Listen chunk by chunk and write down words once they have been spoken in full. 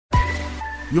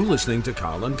You're listening to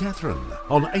Carl and Catherine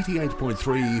on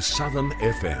 88.3 Southern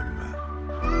FM.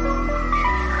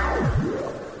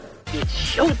 It's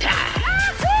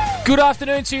showtime. Good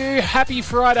afternoon to you. Happy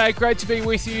Friday. Great to be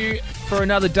with you for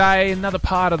another day, another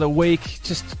part of the week.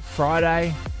 Just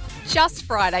Friday. Just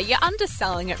Friday. You're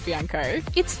underselling it, Bianco.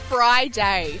 It's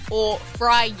Friday, or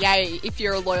Fry-yay if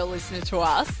you're a loyal listener to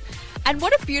us. And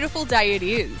what a beautiful day it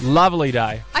is. Lovely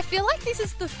day. I feel like this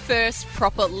is the first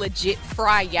proper legit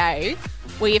Fry-yay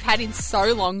we've had in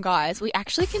so long, guys. We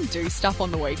actually can do stuff on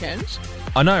the weekend.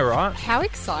 I know, right? How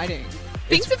exciting.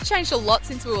 Things have changed a lot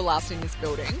since we were last in this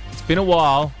building. It's been a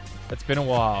while. It's been a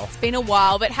while. It's been a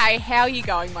while, but hey, how are you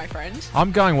going, my friend?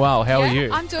 I'm going well. How are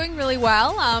you? I'm doing really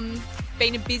well.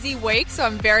 Been a busy week, so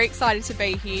I'm very excited to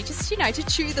be here. Just, to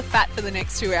chew the fat for the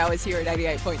next 2 hours here at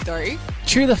 88.3.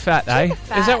 Chew the fat, eh? The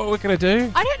fat. Is that what we're going to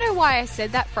do? I don't know why I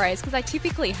said that phrase, because I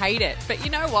typically hate it. But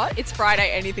you know what? It's Friday,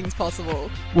 anything's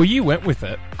possible. Well, you went with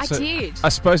it. I did. I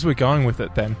suppose we're going with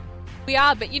it then. We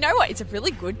are, but you know what? It's a really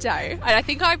good day. And I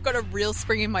think I've got a real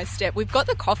spring in my step. We've got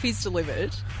the coffees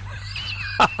delivered.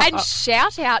 And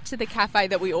shout out to the cafe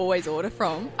that we always order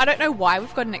from. I don't know why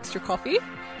we've got an extra coffee,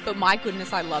 but my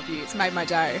goodness, I love you. It's made my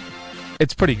day.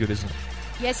 It's pretty good, isn't it?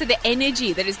 Yeah, so the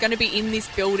energy that is going to be in this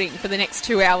building for the next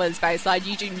 2 hours, Bayside,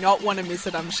 you do not want to miss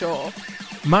it, I'm sure.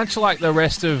 Much like the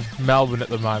rest of Melbourne at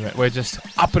the moment, we're just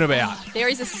up and about. There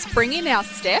is a spring in our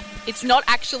step. It's not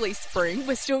actually spring.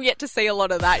 We're still yet to see a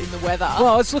lot of that in the weather.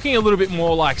 Well, it's looking a little bit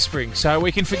more like spring, so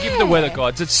we can forgive the weather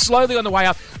gods. It's slowly on the way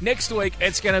up. Next week,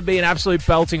 it's going to be an absolute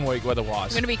belting week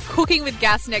weather-wise. We're going to be cooking with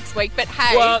gas next week, but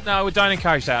hey... Well, no, we don't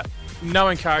encourage that. No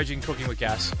encouraging cooking with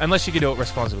gas, unless you can do it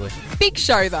responsibly. Big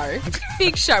show, though.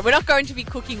 Big show. We're not going to be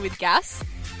cooking with gas.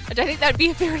 I don't think that'd be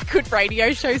a very good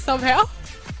radio show somehow.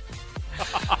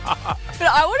 But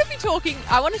I want to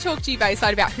talk to you,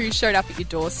 Bayside, about who showed up at your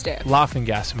doorstep. Laughing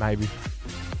gas, maybe.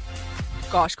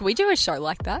 Gosh, can we do a show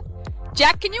like that?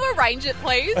 Jack, can you arrange it,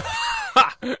 please?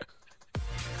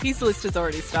 His list has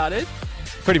already started.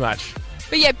 Pretty much.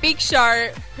 But yeah, big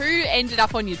show. Who ended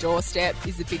up on your doorstep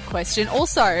is a big question.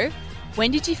 Also, when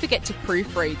did you forget to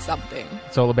proofread something?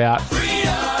 It's all about...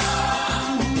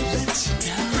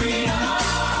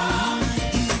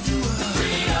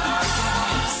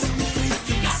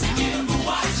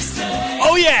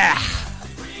 Oh yeah!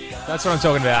 That's what I'm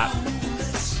talking about.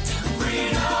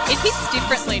 It hits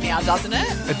differently now, doesn't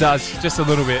it? It does, just a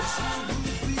little bit.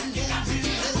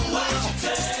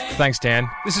 Thanks, Dan.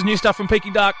 This is new stuff from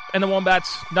Peking Duck and the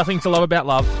Wombats. Nothing to love about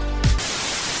love.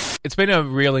 It's been a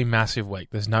really massive week.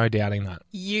 There's no doubting that.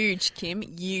 Huge, Kim.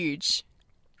 Huge.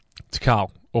 It's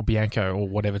Carl or Bianco or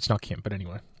whatever. It's not Kim, but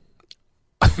anyway.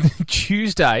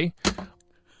 Tuesday...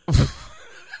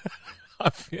 I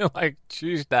feel like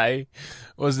Tuesday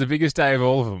was the biggest day of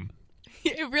all of them.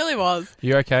 It really was.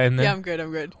 You okay in there? Yeah, I'm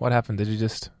good. What happened? Did you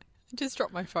just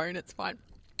drop my phone? It's fine.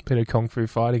 Bit of kung fu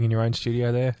fighting in your own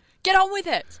studio there? Get on with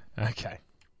it. Okay.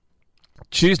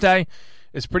 Tuesday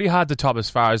is pretty hard to top as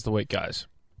far as the week goes.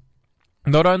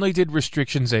 Not only did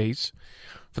restrictions ease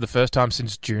for the first time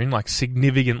since June, like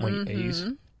significantly ease,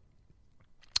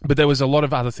 but there was a lot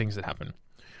of other things that happened.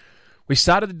 We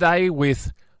started the day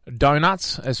with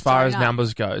donuts as far as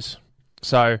numbers goes.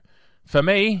 So, for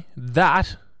me,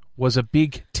 that was a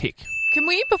big tick. Can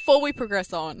we, before we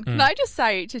progress on, can I just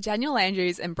say to Daniel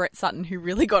Andrews and Brett Sutton, who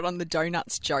really got on the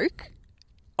donuts joke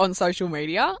on social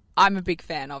media, I'm a big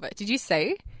fan of it. Did you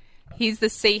see? He's the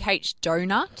CH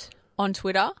Donut on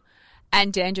Twitter,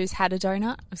 and Andrews had a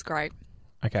donut. It was great.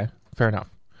 Okay, fair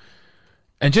enough.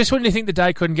 And just when you think the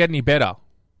day couldn't get any better,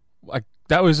 like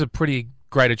that was a pretty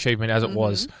great achievement as it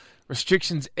was.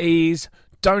 Restrictions ease,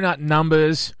 donut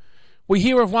numbers. We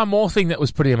hear of one more thing that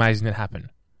was pretty amazing that happened.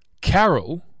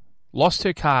 Carol lost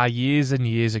her car years and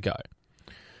years ago.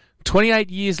 28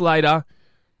 years later,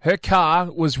 her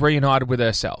car was reunited with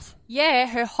herself. Yeah,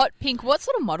 her hot pink. What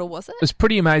sort of model was it? It was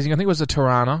pretty amazing. I think it was a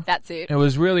Tirana. That's it. It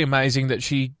was really amazing that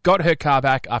she got her car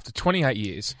back after 28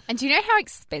 years. And do you know how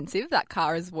expensive that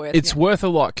car is worth? It's worth a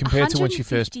lot compared to when she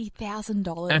first...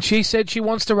 $150,000. And she said she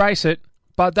wants to race it,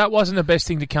 but that wasn't the best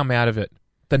thing to come out of it.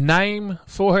 The name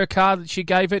for her car that she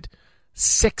gave it,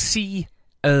 Sexy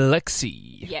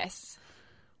Lexi. Yes.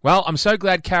 Well, I'm so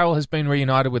glad Carol has been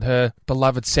reunited with her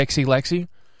beloved Sexy Lexi.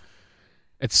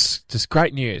 It's just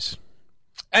great news.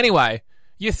 Anyway,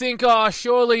 you think,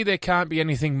 surely there can't be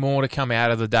anything more to come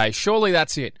out of the day. Surely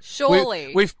that's it.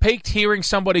 Surely. We've peaked hearing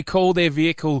somebody call their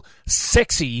vehicle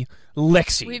Sexy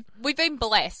Lexi. We've been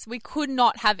blessed. We could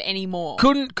not have any more.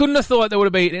 Couldn't have thought there would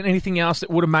have been anything else that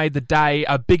would have made the day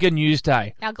a bigger news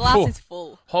day. Our glass is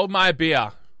full. Hold my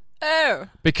beer. Oh.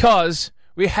 Because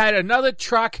we had another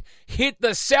truck hit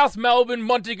the South Melbourne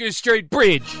Montague Street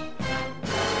Bridge.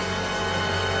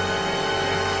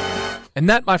 And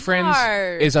that, my friends,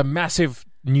 No. is a massive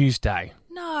news day.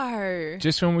 No.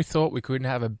 Just when we thought we couldn't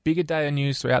have a bigger day of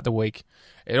news throughout the week,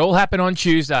 it all happened on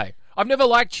Tuesday. I've never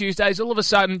liked Tuesdays. All of a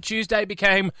sudden, Tuesday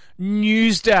became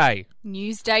Newsday.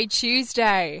 Newsday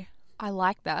Tuesday. I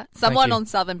like that. Someone you. on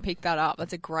Southern picked that up.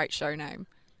 That's a great show name.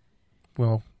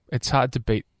 Well, it's hard to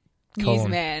beat Colin.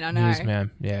 Newsman, I know.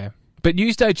 Newsman, yeah. But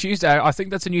Newsday Tuesday, I think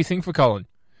that's a new thing for Colin.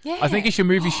 Yeah. I think he should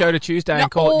move his show to Tuesday No,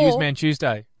 and call it or- Newsman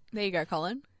Tuesday. There you go,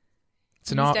 Colin.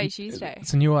 It's Newsday Tuesday.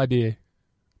 It's a new idea.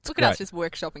 Look at us just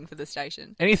workshopping for the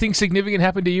station. Anything significant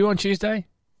happened to you on Tuesday?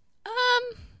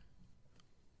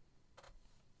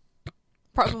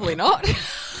 Probably not.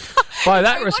 By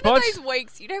that One response, of those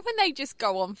weeks, you know, when they just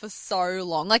go on for so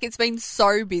long, like it's been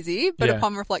so busy, but Yeah.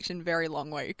 upon reflection, very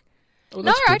long week. well,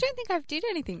 No, that's I good. don't think I did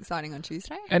anything exciting on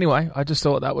Tuesday. Anyway, I just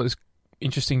thought that was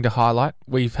interesting to highlight.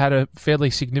 We've had a fairly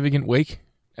significant week,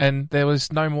 and there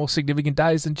was no more significant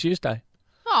days than Tuesday.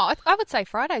 Oh, I would say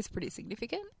Friday's pretty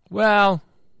significant. Well,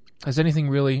 has anything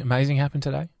really amazing happened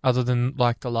today, other than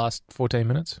like the last 14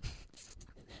 minutes?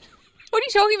 What are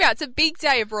you talking about? It's a big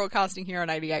day of broadcasting here on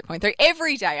 88.3.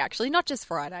 Every day, actually, not just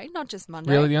Friday, not just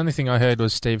Monday. Really, the only thing I heard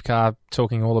was Steve Carr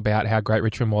talking all about how great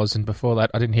Richmond was, and before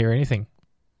that, I didn't hear anything.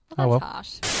 Well,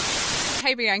 that's harsh.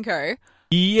 Hey, Bianco,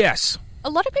 Yes. a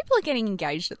lot of people are getting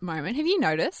engaged at the moment. Have you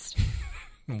noticed?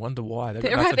 I wonder why. They've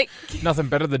They're got nothing, either, nothing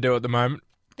better to do at the moment.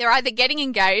 they're either getting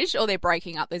engaged or they're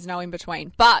breaking up. There's no in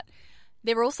between. But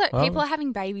they're also, Well, people are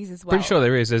having babies as well. Pretty sure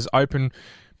there is. There's open,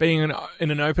 being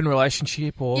in an open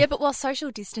relationship, or Yeah, but while social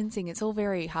distancing, it's all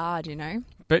very hard, you know?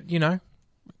 but you know,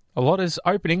 a lot is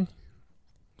opening,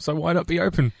 so why not be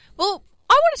open? Well,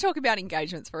 I want to talk about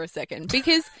engagements for a second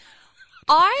because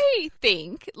I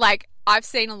think, like, I've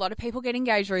seen a lot of people get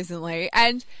engaged recently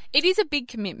and it is a big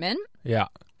commitment. Yeah.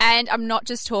 And I'm not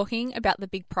just talking about the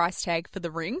big price tag for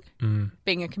the ring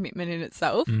being a commitment in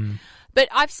itself, but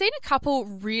I've seen a couple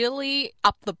really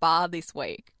up the bar this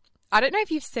week. I don't know if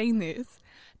you've seen this,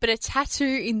 but a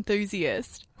tattoo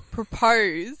enthusiast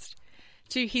proposed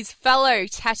to his fellow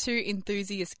tattoo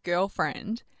enthusiast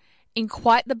girlfriend in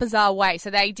quite the bizarre way. So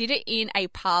they did it in a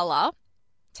parlour,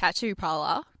 tattoo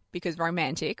parlour, because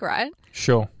romantic, right?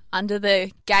 Sure. Under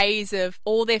the gaze of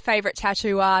all their favourite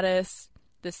tattoo artists,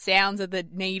 the sounds of the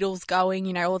needles going,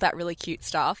 you know, all that really cute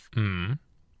stuff. Mm.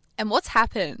 And what's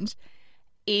happened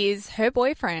is her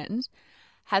boyfriend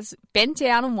has bent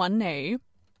down on one knee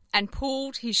and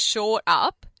pulled his short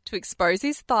up to expose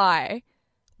his thigh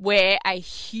where a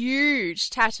huge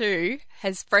tattoo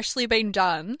has freshly been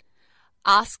done,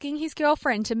 asking his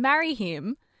girlfriend to marry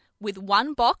him with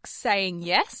one box saying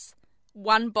yes,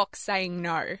 one box saying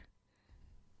no.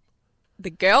 The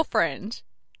girlfriend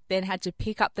then had to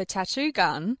pick up the tattoo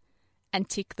gun and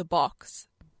tick the box.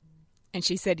 And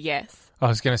she said yes. I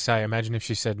was going to say, imagine if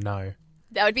she said no.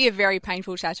 That would be a very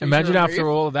painful tattoo. Imagine to after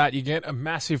remove. all of that, you get a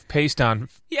massive piece done.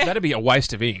 Yeah. That'd be a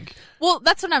waste of ink. Well,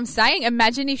 that's what I'm saying.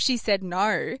 Imagine if she said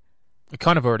no. It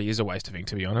kind of already is a waste of ink,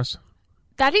 to be honest.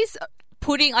 That is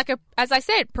putting, like, as I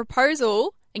said,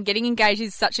 proposal and getting engaged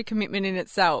is such a commitment in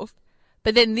itself.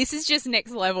 But then this is just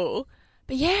next level.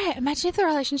 But yeah, imagine if the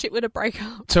relationship were to break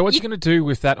up. So what's he going to do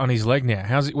with that on his leg now?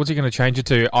 What's he going to change it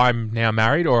to? I'm now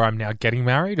married, or I'm now getting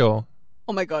married, or?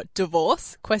 Oh my God,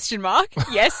 divorce? Question mark?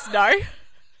 Yes, no.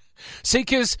 See,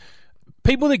 because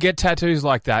people that get tattoos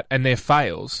like that and they're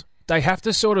fails, they have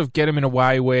to sort of get them in a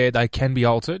way where they can be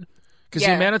altered. Because the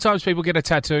Yeah. amount of times people get a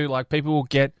tattoo, like people will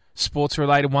get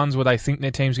sports-related ones where they think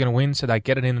their team's going to win, so they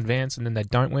get it in advance and then they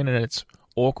don't win, and it's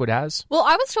awkward as. Well,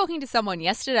 I was talking to someone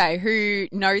yesterday who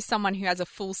knows someone who has a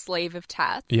full sleeve of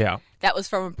tats. Yeah. That was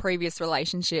from a previous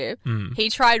relationship. Mm. He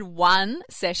tried one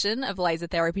session of laser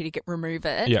therapy to remove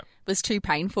it. Yeah. It was too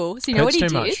painful. So you know what Hurts he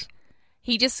too did? much.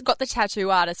 He just got the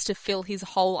tattoo artist to fill his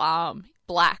whole arm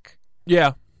black.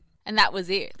 Yeah. And that was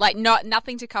it. Like,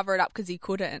 nothing to cover it up because he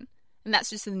couldn't. And that's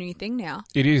just the new thing now.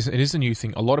 It is a new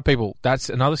thing. A lot of people, that's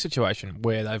another situation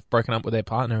where they've broken up with their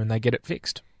partner and they get it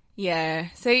fixed. Yeah.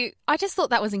 So I just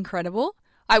thought that was incredible.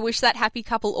 I wish that happy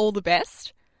couple all the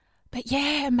best. But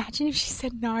yeah, imagine if she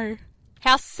said no.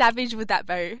 How savage would that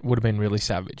be? Would have been really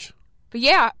savage. But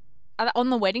yeah, on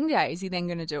the wedding day, is he then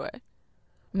going to do it?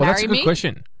 Well, that's Marry a good me?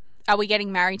 question. Are we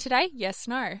getting married today? Yes,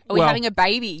 no. Are we Well- having a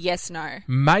baby? Yes, no.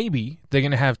 Maybe they're going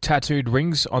to have tattooed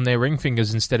rings on their ring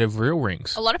fingers instead of real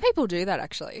rings. A lot of people do that,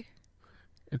 actually.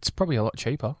 It's probably a lot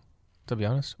cheaper, to be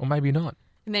honest. Or maybe not.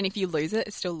 And then if you lose it,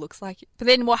 it still looks like it. But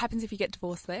then what happens if you get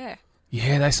divorced there?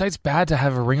 Yeah, they say it's bad to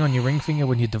have a ring on your ring finger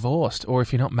when you're divorced or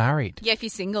if you're not married. Yeah, if you're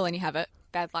single and you have it,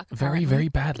 bad luck. Very, apparently. very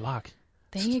bad luck.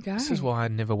 There you go. This is why I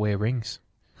never wear rings.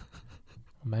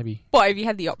 Or maybe. Why, have you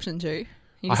had the option to?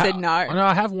 You just said no.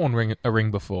 I have worn a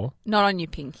ring before. Not on your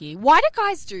pinky. Why do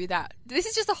guys do that? This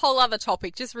is just a whole other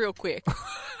topic, just real quick.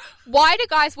 Why do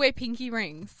guys wear pinky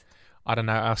rings? I don't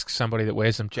know. Ask somebody that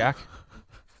wears them, Jack.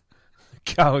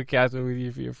 Go and Catherine with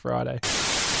you for your Friday.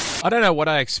 I don't know what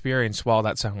I experienced while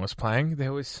that song was playing.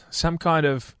 There was some kind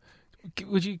of...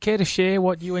 Would you care to share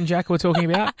what you and Jack were talking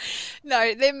about?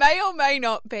 No, there may or may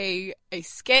not be a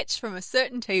sketch from a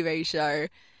certain TV show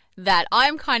that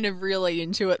I'm kind of really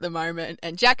into at the moment,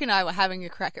 and Jack and I were having a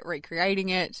crack at recreating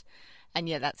it, and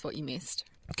yeah, that's what you missed.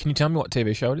 Can you tell me what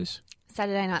TV show it is?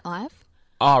 Saturday Night Live.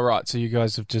 Oh, right. So you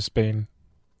guys have just been...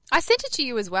 I sent it to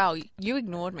you as well. You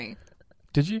ignored me.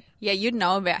 Did you? Yeah, you'd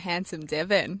know about Handsome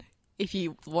Devon if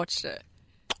you watched it.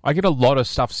 I get a lot of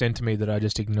stuff sent to me that I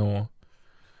just ignore.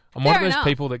 I'm one of Fair those enough.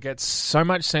 people that gets so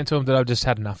much sent to them that I've just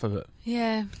had enough of it.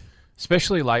 Yeah.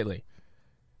 Especially lately.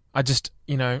 I just,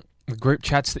 the group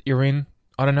chats that you're in,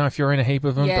 I don't know if you're in a heap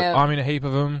of them, Yeah. but I'm in a heap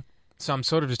of them. So I'm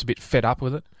sort of just a bit fed up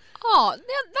with it. Oh,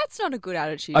 now that's not a good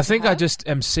attitude. I to think I have. just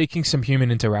am seeking some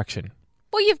human interaction.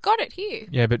 Well, you've got it here.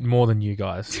 Yeah, but more than you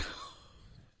guys.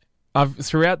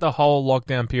 Throughout the whole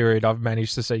lockdown period, I've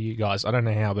managed to see you guys. I don't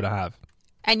know how, but I have.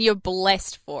 And you're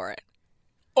blessed for it.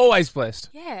 Always blessed.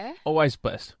 Yeah. Always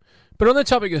blessed. But on the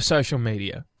topic of social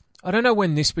media, I don't know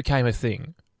when this became a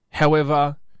thing.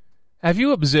 However, have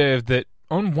you observed that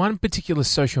on one particular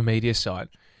social media site,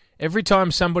 every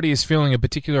time somebody is feeling a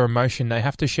particular emotion, they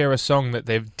have to share a song that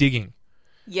they're digging?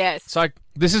 Yes. It's like,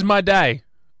 this is my day.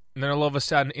 And then all of a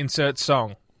sudden, insert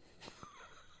song.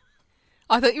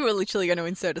 I thought you were literally going to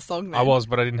insert a song then. I was,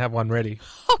 but I didn't have one ready.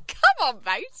 Oh, come on,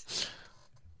 mate.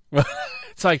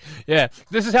 It's like, yeah,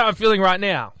 this is how I'm feeling right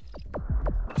now.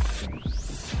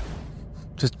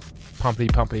 Just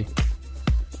pumpy.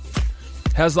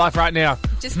 How's life right now?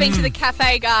 Just been to the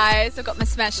cafe, guys. I've got my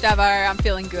smashed avo. I'm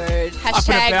feeling good. and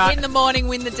Hashtag about. win the morning,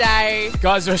 win the day.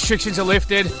 Guys, the restrictions are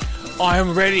lifted. I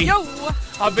am ready. Yo.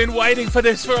 I've been waiting for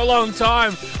this for a long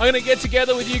time. I'm going to get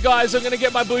together with you guys. I'm going to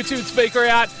get my Bluetooth speaker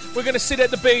out. We're going to sit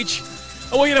at the beach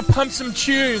and we're going to pump some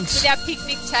tunes. With our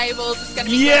picnic tables. It's going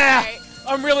to be Yeah, great.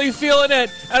 I'm really feeling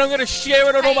it. And I'm going to share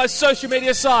it on all Hey. my social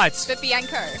media sites. But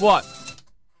Bianco, What?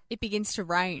 it begins to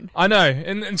rain. I know.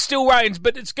 And still rains,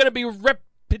 but it's going to be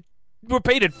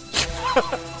repeated.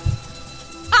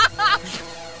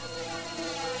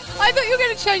 I thought you were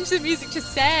going to change the music to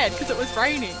sad because it was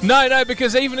raining. No,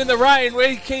 because even in the rain,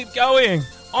 we keep going.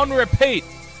 On repeat.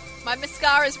 My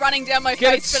mascara's running down my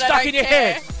Get it face, but stuck I don't in your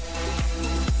care. hair.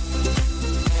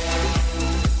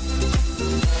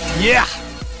 Yeah.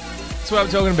 That's what I'm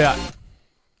talking about.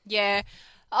 Yeah,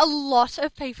 a lot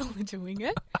of people are doing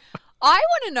it. I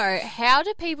want to know, how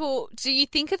do you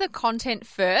think of the content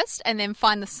first and then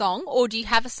find the song, or do you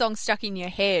have a song stuck in your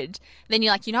head? Then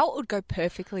you're like, you know what would go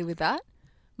perfectly with that?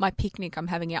 My picnic I'm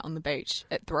having out on the beach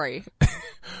at 3.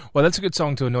 Well, that's a good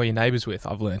song to annoy your neighbours with,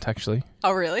 I've learnt, actually.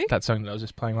 Oh, really? That song that I was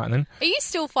just playing right then. Are you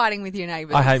still fighting with your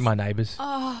neighbours? I hate my neighbours.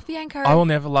 Oh, Bianco. I will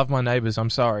never love my neighbours, I'm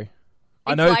sorry.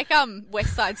 I It's know. like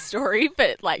West Side Story,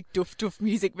 but like doof doof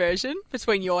music version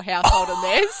between your household and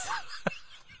theirs.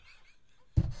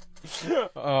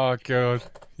 Oh, God.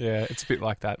 Yeah, it's a bit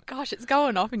like that. Gosh, it's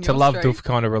going off in It's your a love street. doof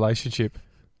kind of relationship.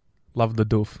 Love the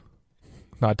doof.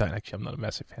 No, I don't actually. I'm not a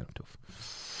massive fan of doof.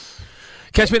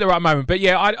 Catch me at the right moment. But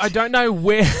yeah, I don't know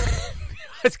where...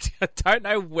 I don't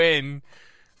know when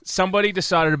somebody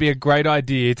decided it'd be a great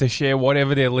idea to share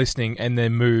whatever they're listening and their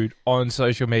mood on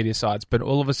social media sites. But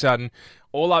all of a sudden,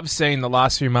 all I've seen the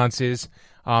last few months is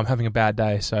I'm having a bad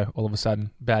day. So all of a sudden,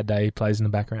 bad day plays in the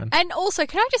background. And also,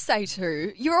 can I just say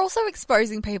too, you're also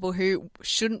exposing people who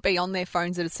shouldn't be on their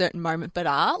phones at a certain moment but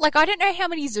are. Like, I don't know how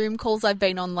many Zoom calls I've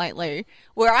been on lately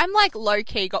where I'm like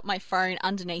low-key got my phone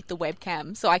underneath the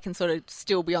webcam so I can sort of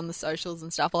still be on the socials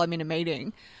and stuff while I'm in a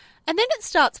meeting. And then it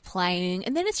starts playing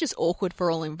and then it's just awkward for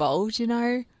all involved, you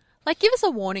know? Like, give us a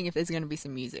warning if there's going to be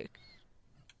some music.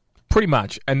 Pretty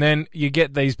much. And then you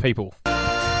get these people.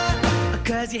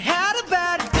 Cause you had a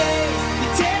bad day,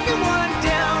 you take it one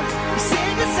down, you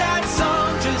sing a sad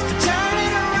song just to turn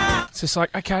it around. It's just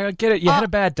like, okay, I get it. You had a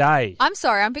bad day. I'm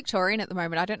sorry, I'm Victorian at the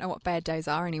moment. I don't know what bad days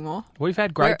are anymore. We've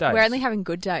had great days. We're only having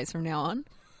good days from now on.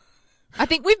 I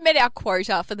think we've met our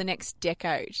quota for the next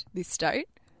decade, this state.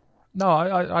 No,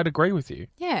 I'd agree with you.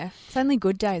 Yeah, it's only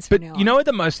good days from But now you on. know what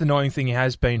the most annoying thing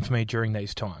has been for me during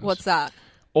these times? What's that?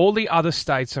 All the other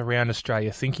states around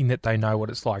Australia thinking that they know what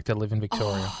it's like to live in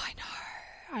Victoria. Oh,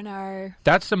 I know.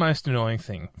 That's the most annoying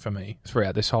thing for me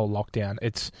throughout this whole lockdown.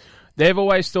 They've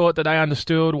always thought that they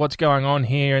understood what's going on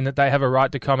here and that they have a right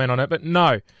to comment on it, but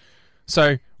no.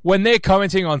 So when they're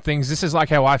commenting on things, this is like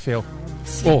how I feel.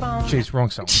 Oh, jeez, wrong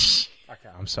song. Okay,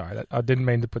 I'm sorry. I didn't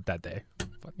mean to put that there.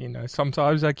 But, you know,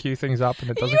 sometimes I cue things up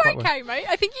and it Are doesn't you quite work. okay, mate?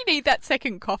 I think you need that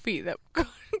second coffee that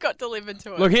got delivered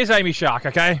to us. Look, here's Amy Shark,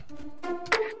 okay?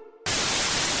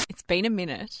 It's been a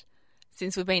minute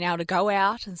since we've been able to go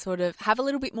out and sort of have a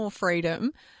little bit more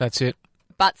freedom. That's it.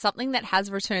 But something that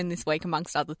has returned this week,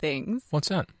 amongst other things, What's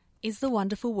that? is the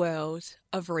wonderful world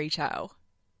of retail,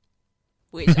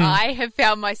 which I have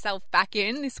found myself back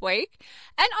in this week.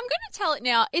 And I'm going to tell it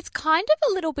now, it's kind of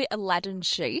a little bit Aladdin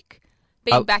chic,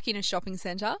 being back in a shopping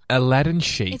centre. Aladdin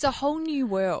chic. It's a whole new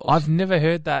world. I've never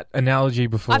heard that analogy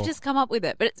before. I've just come up with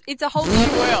it, but it's a whole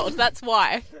new world. That's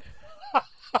why.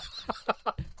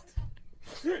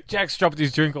 Jack's dropped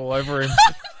his drink all over him.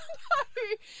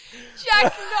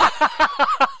 Jack,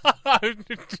 no.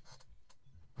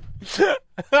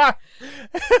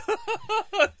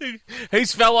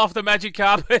 He's fell off the magic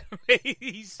carpet.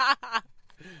 He's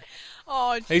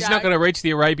Oh, not Jack. going to reach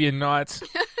the Arabian Nights.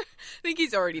 I think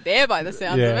he's already there by the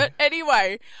sounds of Yeah. it.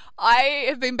 Anyway, I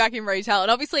have been back in retail,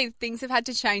 and obviously things have had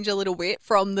to change a little bit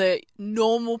from the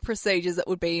normal procedures that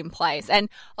would be in place. And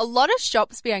a lot of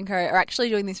shops, Bianco, are actually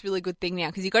doing this really good thing now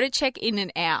because you've got to check in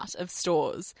and out of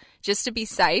stores just to be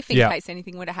safe in Yeah. case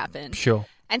anything were to happen. Sure.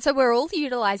 And so we're all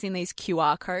utilising these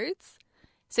QR codes.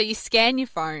 So you scan your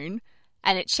phone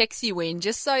and it checks you in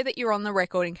just so that you're on the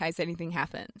record in case anything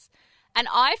happens. And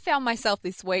I found myself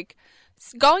this week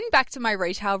going back to my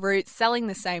retail roots, selling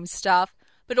the same stuff,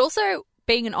 but also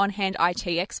being an on-hand IT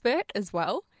expert as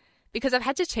well, because I've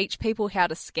had to teach people how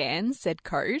to scan said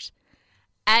code.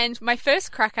 And my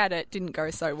first crack at it didn't go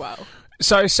so well.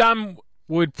 So some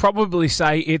would probably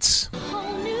say it's...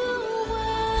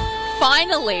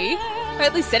 Finally, I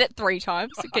at least said it 3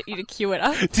 times to get you to cue it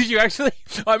up. Did you actually?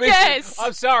 I mean, Yes.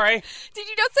 I'm sorry. Did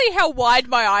you not see how wide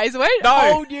my eyes went? No.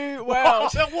 Whole new world.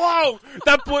 Whoa!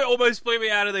 That boy almost blew me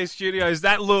out of these studios.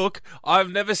 That look, I've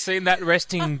never seen that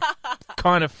resting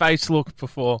kind of face look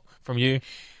before from you.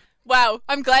 Wow,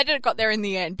 I'm glad it got there in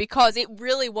the end because it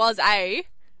really was a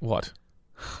What?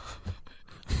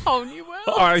 whole new world.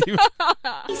 Are you?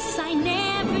 I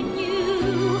never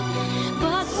knew,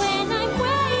 but when I'm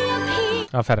way up here.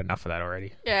 I've had enough of that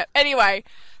already. Yeah, anyway,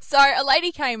 so a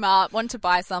lady came up, wanted to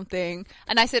buy something,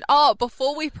 and I said, oh,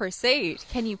 before we proceed,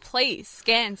 can you please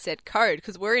scan said code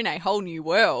because we're in a whole new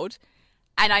world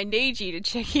and I need you to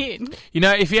check in. You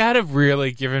know, if you had have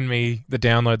really given me the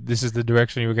download, this is the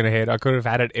direction you were going to head, I could have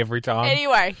had it every time.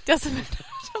 Anyway, doesn't matter.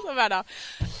 Doesn't matter.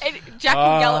 And Jack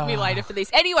will yell at me later for this.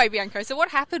 Anyway, Bianco, so what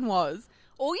happened was,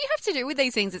 all you have to do with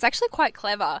these things, it's actually quite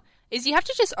clever, is you have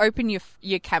to just open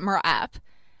your camera app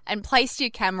and place your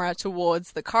camera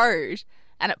towards the code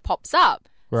and it pops up.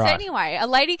 Right. So anyway, a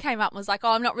lady came up and was like,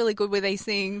 oh, I'm not really good with these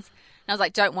things. And I was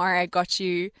like, don't worry, I got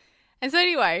you. And so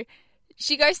anyway,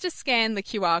 she goes to scan the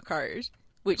QR code,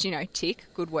 which, you know, tick,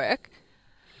 good work.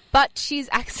 But she's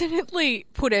accidentally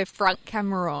put her front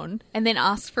camera on and then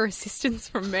asked for assistance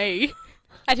from me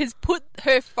and has put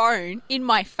her phone in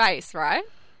my face, right?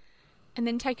 And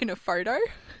then taken a photo.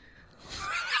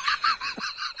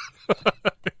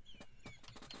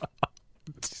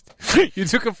 You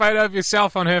took a photo of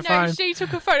yourself on her No, phone. she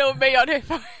took a photo of me on her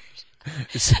phone.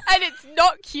 And it's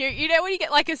not cute. You know when you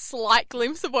get like a slight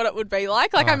glimpse of what it would be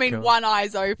like? Like, Oh, I mean, God. one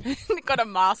eye's open, got a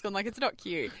mask on, like it's not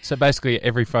cute. So basically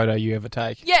every photo you ever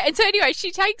take. Yeah, and so anyway,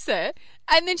 she takes it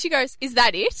and then she goes, is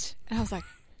that it? And I was like,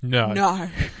 No.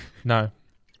 no.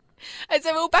 And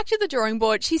so we're back to the drawing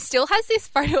board. She still has this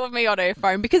photo of me on her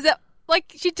phone because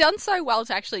she'd done so well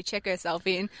to actually check herself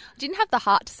in. I didn't have the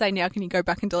heart to say, now can you go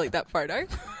back and delete that photo?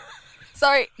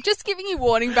 So just giving you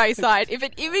warning, Bayside, if an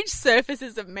image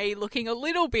surfaces of me looking a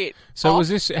little bit So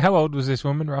off, how old was this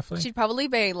woman roughly? she'd probably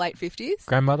be late 50s.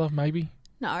 Grandmother, maybe?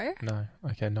 No. No.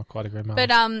 Okay, not quite a grandmother.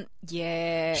 But,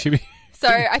 yeah. She'd be, So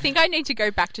I think I need to go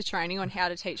back to training on how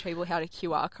to teach people how to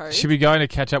QR code. she'd be going to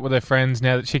catch up with her friends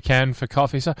now that she can for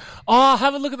coffee. So,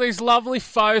 have a look at these lovely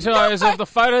photos of the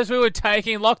photos we were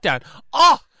taking in lockdown.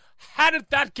 Oh, how did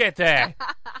that get there?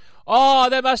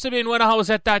 That must have been when I was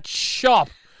at that shop.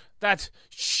 That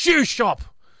shoe shop.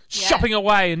 Yeah. Shopping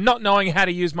away and not knowing how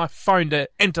to use my phone to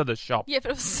enter the shop. Yeah,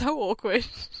 but it was so awkward. Do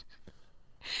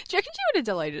you reckon she would have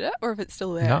deleted it, or if it's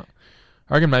still there? No.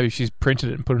 I reckon maybe she's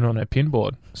printed it and put it on her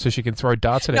pinboard so she can throw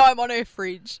darts at No, it. I'm on her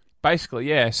fridge. Basically,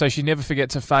 yeah. So she never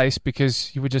forgets her face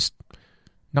because you were just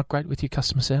not great with your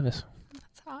customer service.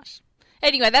 That's harsh.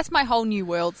 Anyway, that's my whole new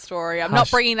world story. I'm not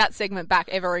Harsh. bringing that segment back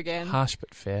ever again. Harsh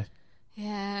but fair.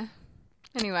 Yeah.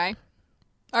 Anyway,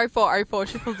 0404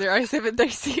 000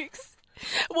 736.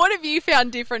 What have you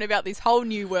found different about this whole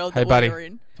new world Hey, that buddy. we're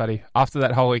in? Buddy, after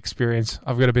that whole experience,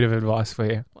 I've got a bit of advice for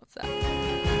you. What's that?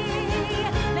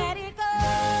 Let it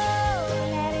go.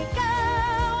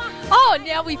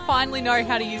 now we finally know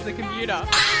how to use the computer.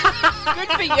 Good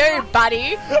for you,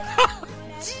 buddy.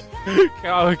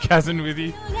 Carl Cousin with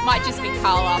you. Might just be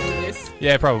Carl after this.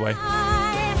 Yeah, probably.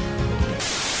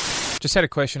 Just had a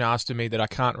question asked of me that I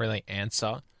can't really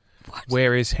answer. What?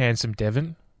 Where is handsome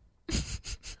Devon?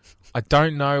 I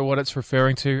don't know what it's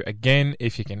referring to. Again,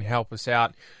 if you can help us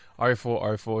out,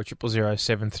 0404 000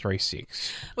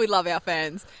 736. We love our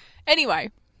fans.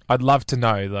 Anyway, I'd love to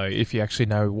know, though, if you actually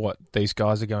know what these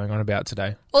guys are going on about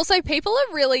today. also people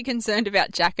are really concerned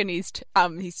about Jack and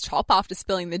his top after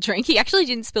spilling the drink. He actually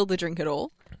didn't spill the drink at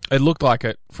all. It looked like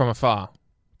it from afar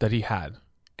that he had.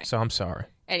 So I'm sorry.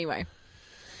 Anyway,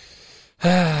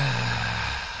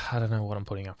 I don't know what I'm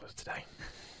putting up with today.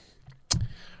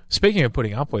 Speaking of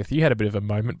putting up with, you had a bit of a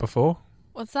moment before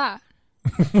what's that?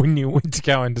 when you went to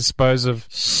go and dispose of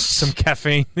some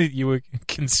caffeine that you were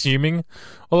consuming.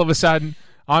 All of a sudden,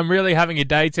 I'm really having a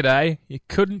day today. You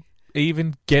couldn't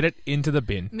even get it into the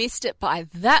bin. Missed it by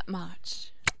that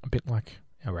much. A bit like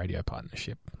our radio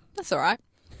partnership. That's all right.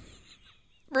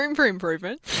 Room for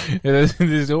improvement. Yeah,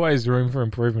 there's always room for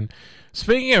improvement.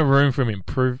 Speaking of room for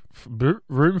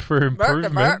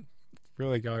improvement,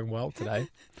 really going well today.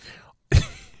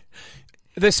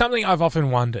 There's something I've often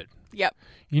wondered. Yep.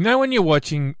 You know when you're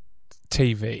watching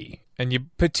TV and you're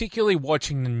particularly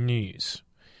watching the news,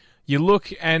 you look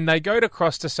and they go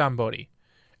across to somebody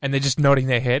and they're just nodding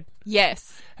their head?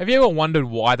 Yes. Have you ever wondered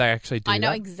why they actually do that? I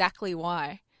know exactly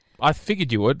why. I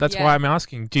figured you would. That's Yeah. why I'm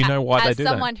asking. Do you know why they do As that?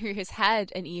 someone who has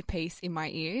had an earpiece in my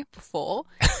ear before,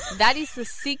 that is the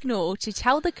signal to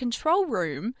tell the control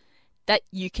room that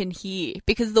you can hear.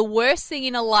 Because the worst thing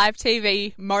in a live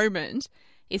TV moment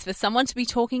is for someone to be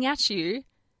talking at you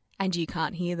and you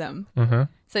can't hear them. Mm-hmm.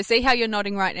 So see how you're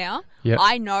nodding right now? Yep.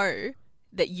 I know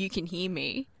that you can hear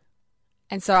me.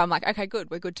 And so I'm like, okay, good.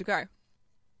 We're good to go.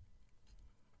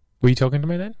 Were you talking to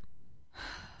me then?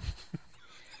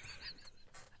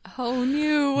 Whole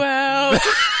new world.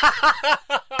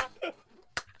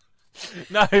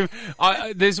 No,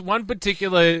 there's one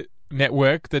particular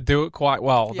network that do it quite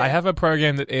well. Yeah. They have a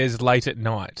program that airs late at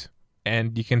night,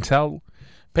 and you can tell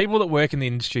people that work in the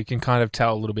industry can kind of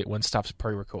tell a little bit when stuff's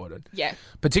pre-recorded. Yeah.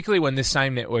 Particularly when this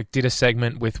same network did a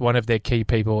segment with one of their key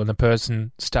people and the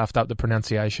person stuffed up the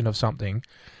pronunciation of something,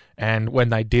 and when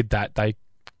they did that, they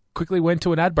quickly went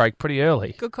to an ad break pretty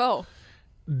early. Good call.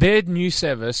 Their news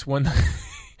service, when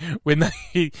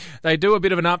they do a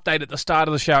bit of an update at the start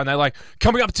of the show and they're like,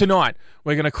 coming up tonight,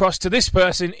 we're going to cross to this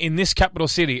person in this capital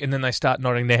city, and then they start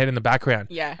nodding their head in the background.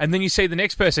 Yeah. And then you see the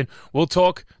next person, we'll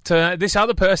talk to this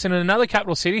other person in another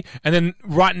capital city, and then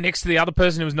right next to the other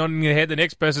person who was nodding their head, the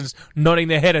next person's nodding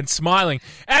their head and smiling.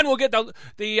 And we'll get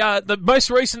the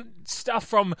most recent stuff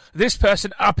from this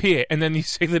person up here, and then you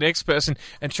see the next person,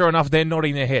 and sure enough, they're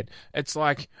nodding their head. It's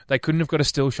like they couldn't have got a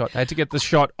still shot. They had to get the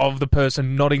shot of the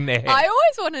person nodding their head. I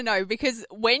always want to know, because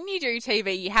when you do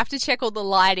TV, you have to check all the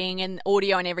lighting and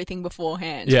audio and everything beforehand.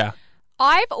 Yeah.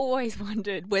 I've always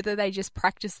wondered whether they just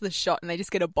practice the shot and they just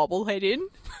get a bobblehead in.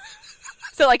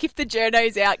 So, like, if the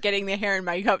journo's out getting their hair and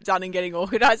makeup done and getting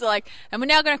organised, they're like, and we're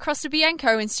now going to cross to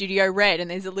Bianco in Studio Red, and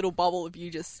there's a little bobble of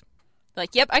you just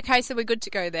like, yep, okay, so we're good to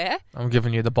go there. I'm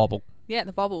giving you the bobble. Yeah,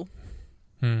 the bobble.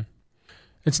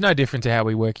 It's no different to how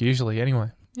we work usually anyway.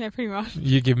 Yeah, pretty much.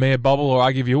 You give me a bobble or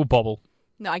I give you a bobble.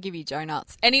 No, I give you Joe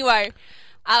nuts. Anyway,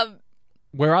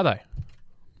 Where are they?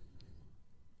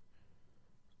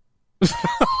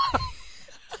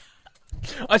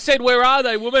 I said, where are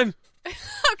they, woman?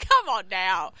 oh, come on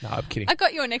now. No, I'm kidding. I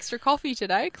got you an extra coffee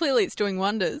today. Clearly it's doing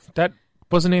wonders. That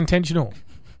wasn't intentional.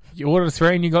 You ordered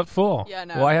 3 and you got 4. Yeah, I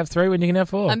know. Why have 3 when you can have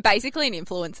 4? I'm basically an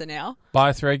influencer now.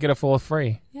 Buy 3, get a 4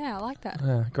 free. Yeah, I like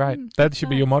that. Great. That should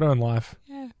be your motto in life.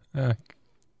 Yeah.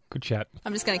 Good chat.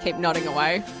 I'm just going to keep nodding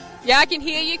away. Yeah, I can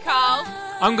hear you, Carl.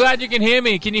 I'm glad you can hear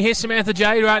me. Can you hear Samantha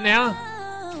Jade right now?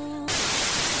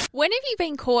 When have you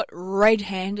been caught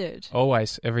red-handed?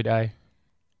 Always, every day.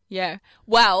 Yeah.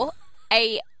 Well,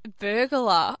 a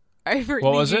burglar over in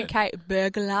What the was UK. it?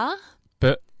 Burglar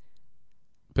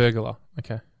Burglar.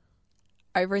 Okay.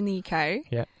 over in the UK.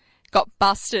 Yeah. Got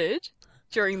busted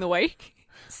during the week.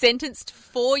 Sentenced to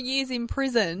 4 years in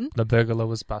prison The burglar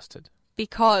was busted.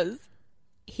 because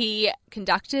he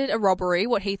conducted a robbery,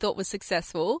 what he thought was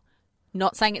successful.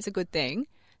 Not saying it's a good thing.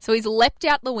 So he's leapt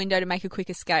out the window to make a quick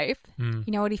escape. You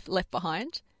know what he left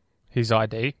behind? His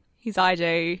ID. His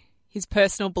ID, his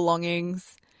personal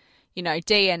belongings, you know,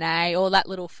 DNA, all that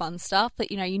little fun stuff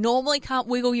that, you know, you normally can't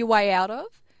wiggle your way out of.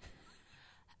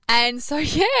 And so,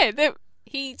 yeah,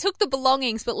 he took the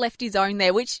belongings but left his own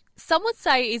there, which some would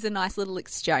say is a nice little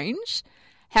exchange.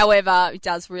 However, it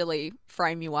does really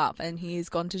frame you up, and he has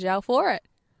gone to jail for it.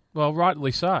 Well,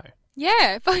 rightly so.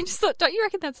 Yeah, but I just thought, don't you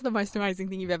reckon that's the most amazing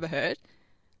thing you've ever heard?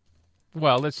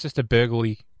 Well, that's just a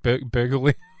burglary.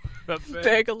 Burglary.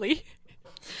 Burglary.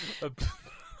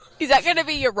 Is that going to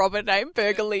be your robber name,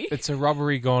 Burglary? It's a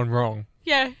robbery gone wrong,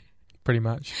 Yeah. pretty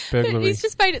much. Burglary. He's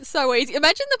just made it so easy.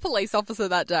 Imagine the police officer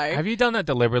that day. Have you done that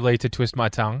deliberately to twist my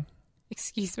tongue?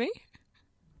 Excuse me?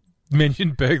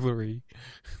 Mention burglary.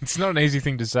 It's not an easy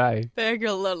thing to say.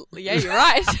 Burglary. Yeah, you're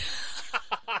right.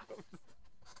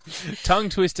 Tongue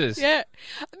twisters. Yeah.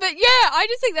 But yeah, I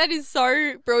just think that is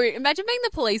so brilliant. Imagine being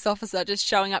the police officer just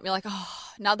showing up. You're like, oh,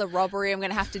 another robbery I'm going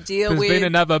to have to deal There's with. been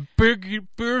another burglary.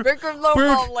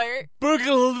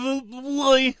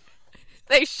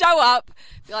 They show up.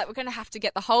 They're like, we're going to have to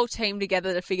get the whole team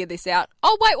together to figure this out.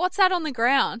 Oh, wait, what's that on the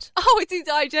ground? Oh, it's his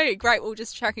ID. Great, we'll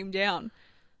just track him down.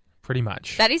 Pretty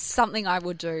much. That is something I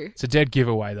would do. It's a dead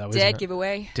giveaway, though, isn't Dead it?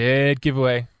 giveaway. Dead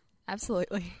giveaway.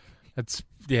 Absolutely. That's,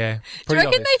 yeah. Do you pretty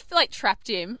reckon obvious. they like trapped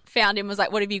him, found him, was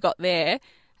like, what have you got there?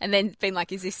 And then been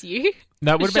like, is this you?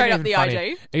 No, it would have been showed up even the funny.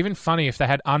 ID. Even funny if they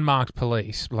had unmarked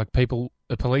police, like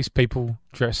police people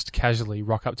dressed casually,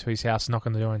 rock up to his house, knock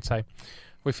on the door and say,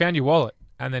 we found your wallet.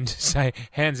 And then just say,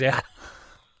 hands out.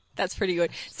 That's pretty good.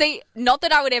 See, not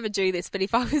that I would ever do this, but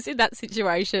if I was in that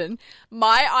situation,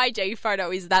 my ID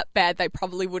photo is that bad they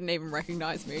probably wouldn't even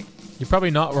recognise me. You're probably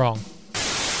not wrong.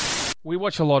 We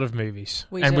watch a lot of movies.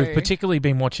 We and do. we've particularly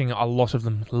been watching a lot of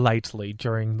them lately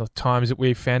during the times that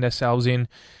we've found ourselves in.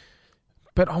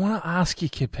 But I want to ask you,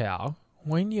 Kipau,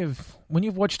 when you've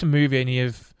watched a movie and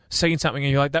you've seen something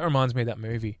and you're like, that reminds me of that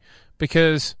movie.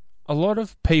 Because a lot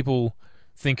of people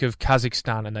think of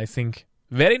Kazakhstan and they think,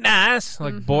 very nice,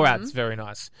 like Borat's very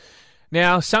nice.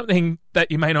 Now, something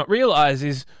that you may not realise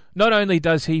is not only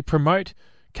does he promote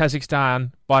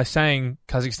Kazakhstan by saying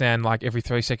Kazakhstan like every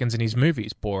 3 seconds in his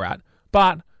movies, Borat,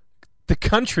 but the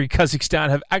country Kazakhstan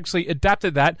have actually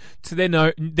adapted that to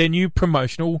their new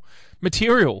promotional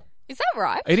material. Is that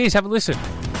right? It is. Have a listen.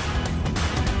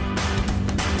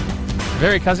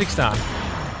 Very Kazakhstan.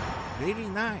 Very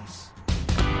nice.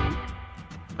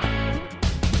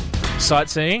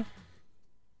 Sightseeing.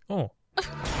 Oh.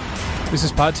 This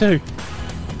is part 2.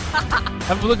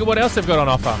 Have a look at what else they've got on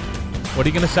offer. What are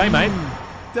you going to say, mate?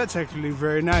 That's actually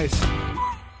very nice.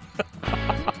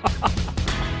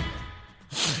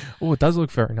 Oh, it does look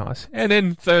very nice. And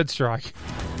then third strike.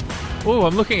 Oh,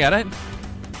 I'm looking at it.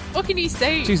 What can you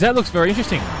see? Geez, that looks very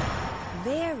interesting.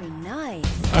 Very nice.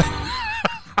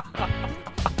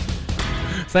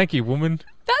 Thank you, woman.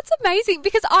 That's amazing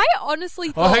because I honestly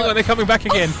Oh, thought... hang on, they're coming back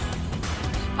again.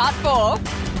 Part 4.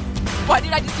 Why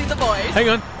did I just do the voice? Hang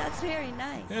on. That's very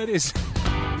nice. There it is.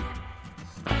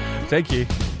 Thank you.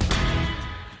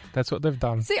 That's what they've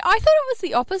done. See, I thought it was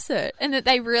the opposite and that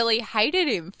they really hated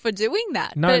him for doing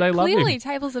that. No, but they love clearly him.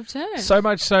 tables have turned. So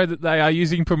much so that they are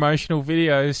using promotional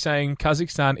videos saying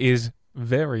Kazakhstan is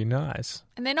very nice.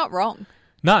 And they're not wrong.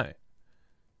 No.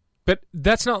 But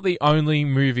that's not the only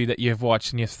movie that you've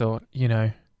watched and you've thought,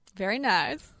 Very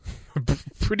nice.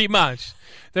 pretty much.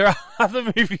 There are other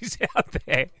movies out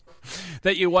there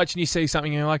that you watch and you see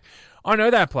something and you're like, I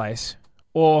know that place.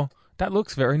 Or, that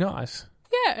looks very nice.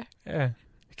 Yeah. Yeah.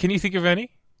 Can you think of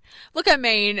any? Look, I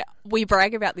mean, we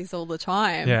brag about this all the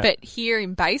time, Yeah. but here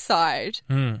in Bayside,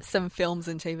 some films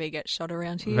and TV get shot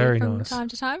around here Very from nice. time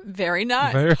to time. Very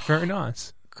nice. Very, very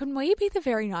nice. Couldn't we be the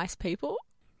very nice people?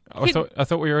 I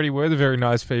thought we already were the very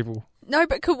nice people. No,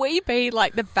 but could we be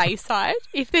like the Bayside?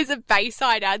 If there's a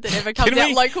Bayside ad that ever comes Can out,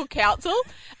 we- local council,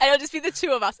 and it'll just be the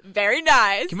two of us. Very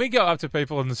nice. Can we go up to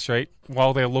people on the street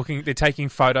while they're taking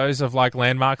photos of like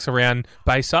landmarks around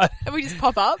Bayside, And we just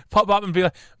pop up. pop up and be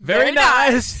like, very Very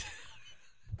nice.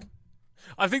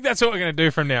 I think that's what we're going to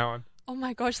do from now on. Oh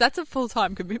my gosh, that's a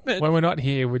full-time commitment. When we're not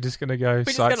here, we're just going to go We're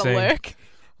just going to sightseeing. lurk.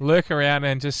 Around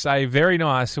and just say very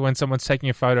nice when someone's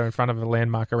taking a photo in front of a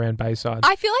landmark around Bayside.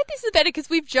 I feel like this is better because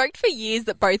we've joked for years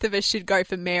that both of us should go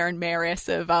for mayor and mayoress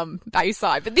of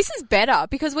Bayside. But this is better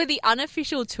because we're the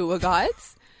unofficial tour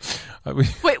guides. We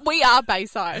We are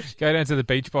Bayside. go down to the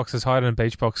beach boxes, hide in a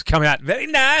beach box, come out, very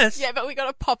nice. Yeah, but we got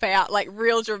to pop out, like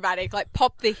real dramatic, like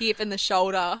pop the hip and the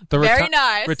shoulder. The Very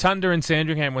nice. Rotunda in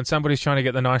Sandringham, when somebody's trying to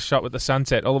get the nice shot with the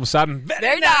sunset, all of a sudden,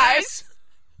 Very nice.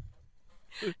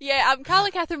 Yeah, Carla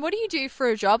Catherine, what do you do for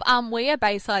a job? We are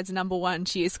Bayside's #1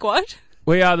 cheer squad.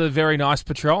 We are the Very Nice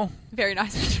Patrol. Very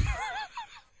nice.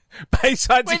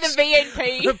 Bayside's We're the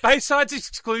VNP. Bayside's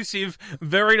exclusive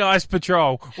Very Nice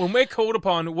Patrol. When we're called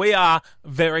upon, we are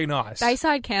very nice.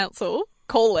 Bayside Council,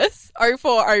 call us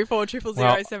 0404 000 Well,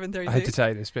 I hate to 736.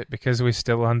 say this, but because we're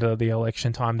still under the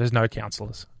election time, there's no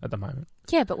councillors at the moment.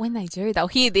 Yeah, but when they do, they'll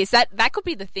hear this. That could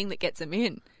be the thing that gets them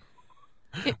in.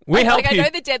 We help I you. know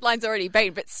the deadline's already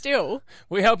been, but still,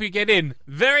 We help you get in.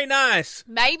 Very nice.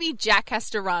 maybe Jack has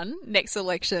to run next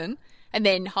election and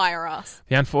then hire us.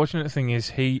 The unfortunate thing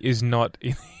is he is not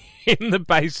in the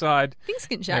Bayside Things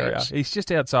can area. change. He's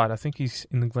just outside. I think he's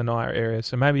in the Glenire area,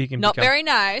 so maybe he can Not become... very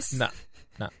nice. No,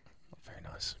 not very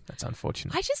nice. That's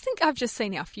unfortunate. I just think I've just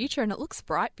seen our future and it looks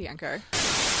bright, Bianco.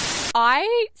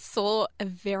 I saw a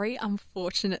very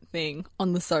unfortunate thing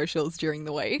on the socials during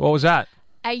the week. What was that?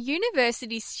 A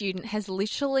university student has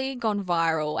literally gone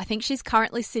viral. I think she's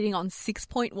currently sitting on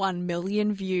 6.1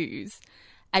 million views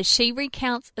as she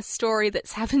recounts a story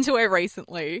that's happened to her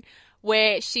recently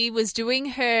where she was doing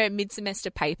her mid-semester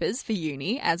papers for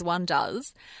uni, as one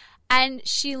does, and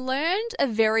she learned a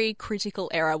very critical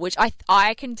error, which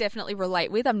I can definitely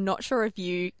relate with. I'm not sure if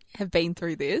you have been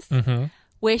through this,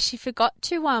 where she forgot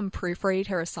to proofread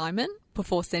her assignment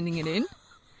before sending it in.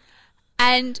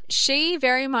 And she,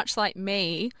 very much like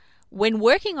me, when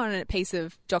working on a piece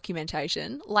of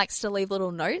documentation, likes to leave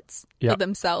little notes for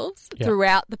themselves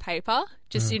throughout the paper,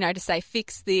 just, to say,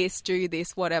 fix this, do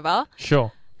this, whatever.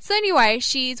 Sure. So anyway,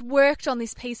 she's worked on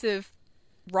this piece of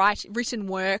written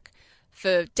work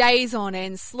for days on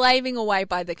end, slaving away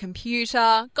by the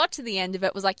computer, got to the end of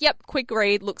it, was like, yep, quick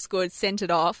read, looks good, sent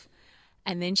it off.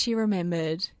 And then she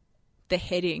remembered the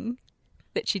heading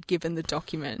that she'd given the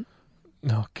document.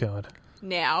 Oh, God.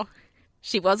 Now,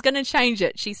 she was going to change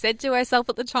it. She said to herself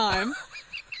at the time,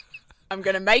 I'm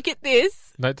going to make it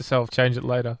this. Note to self, change it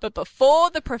later. But before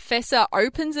the professor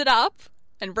opens it up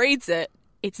and reads it,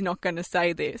 it's not going to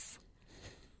say this.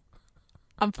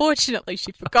 Unfortunately,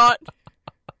 she forgot.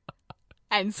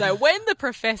 And so when the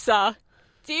professor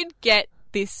did get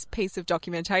this piece of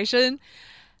documentation,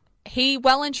 he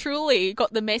well and truly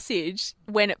got the message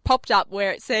when it popped up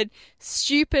where it said,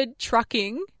 stupid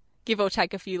trucking, give or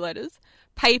take a few letters,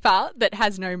 paper that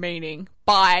has no meaning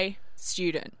by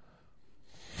student.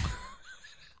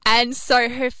 And so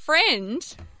her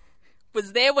friend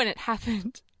was there when it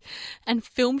happened and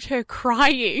filmed her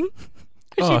crying.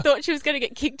 She thought she was going to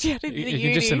get kicked out of the uni.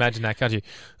 You can just imagine that, can't you?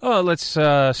 Oh, let's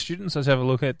have a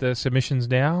look at the submissions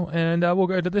now, and we'll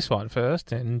go to this one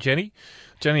first. And Jenny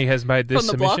has made this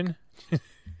From the submission.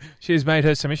 She's made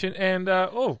her submission, and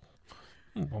I'm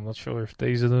not sure if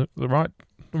these are the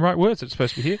right words it's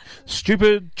supposed to be here.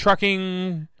 Stupid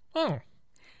trucking. Oh,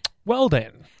 well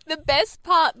then. The best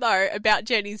part, though, about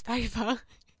Jenny's paper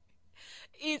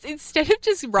is instead of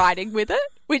just writing with it,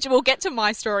 which we'll get to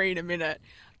my story in a minute,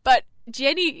 but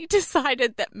Jenny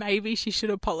decided that maybe she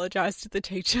should apologise to the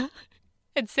teacher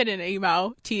and sent an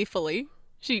email tearfully.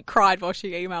 She cried while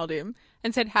she emailed him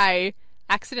and said, hey,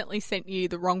 accidentally sent you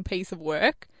the wrong piece of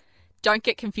work. Don't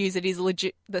get confused. It is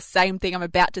legit the same thing I'm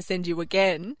about to send you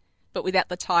again, but without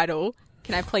the title.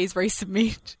 Can I please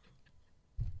resubmit?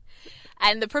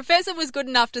 And the professor was good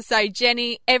enough to say,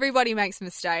 Jenny, everybody makes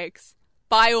mistakes.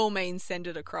 By all means, send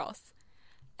it across.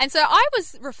 And so I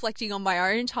was reflecting on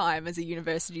my own time as a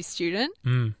university student,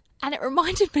 and it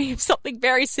reminded me of something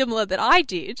very similar that I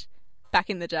did back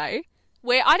in the day,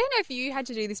 where I don't know if you had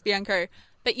to do this, Bianco,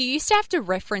 but you used to have to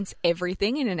reference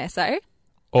everything in an essay.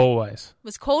 Always. It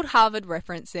was called Harvard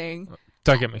referencing.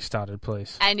 Don't get me started,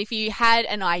 please. And if you had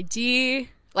an idea,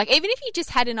 like even if you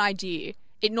just had an idea,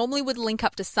 it normally would link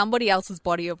up to somebody else's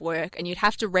body of work and you'd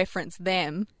have to reference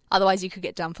them. Otherwise, you could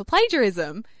get done for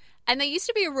plagiarism. And there used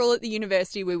to be a rule at the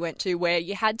university we went to where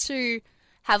you had to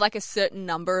have like a certain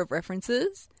number of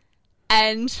references.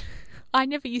 And I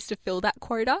never used to fill that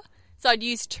quota. So I'd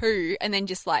use 2 and then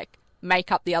just like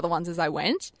make up the other ones as I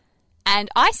went. And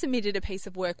I submitted a piece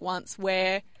of work once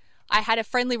where I had a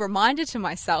friendly reminder to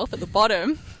myself at the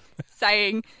bottom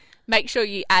saying, make sure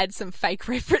you add some fake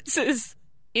references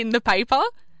in the paper.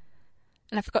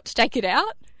 And I forgot to take it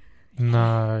out.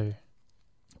 No.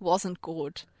 Wasn't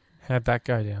good. How'd that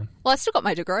go down? Well, I still got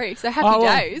my degree, so happy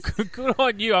days. Good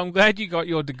on you. I'm glad you got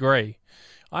your degree.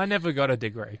 I never got a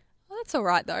degree. Well, that's all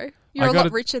right, though. You're a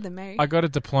lot richer than me. I got a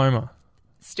diploma.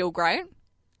 Still great.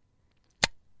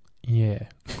 Yeah.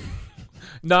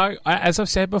 No, as I've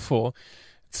said before,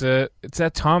 it's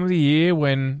that time of the year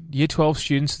when Year 12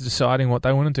 students are deciding what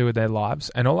they want to do with their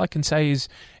lives. And all I can say is,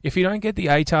 if you don't get the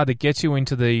ATAR that gets you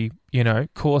into the,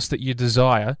 course that you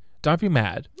desire, don't be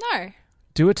mad. No.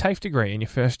 Do a TAFE degree in your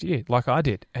first year, like I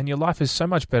did. And your life is so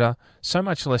much better, so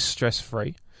much less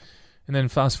stress-free. And then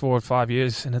fast forward 5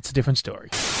 years, and it's a different story.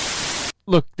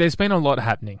 Look, there's been a lot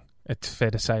happening, it's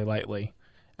fair to say, lately.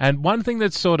 And one thing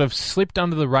that's sort of slipped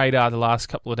under the radar the last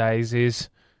couple of days is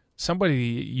somebody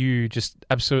you just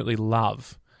absolutely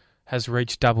love has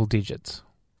reached double digits.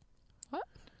 What?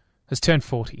 Has turned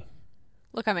 40.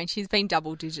 Look, I mean, she's been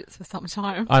double digits for some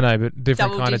time. I know, but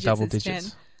different Double kind of digits double is digits.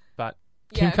 10. But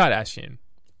Kim Yeah. Kardashian.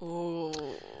 Ooh.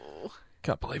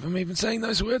 Can't believe I'm even saying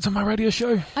those words on my radio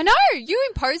show. I know. You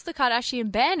imposed the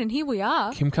Kardashian ban, and here we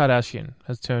are. Kim Kardashian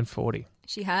has turned 40.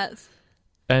 She has.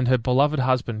 And her beloved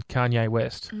husband, Kanye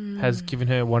West, has given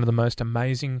her one of the most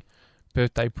amazing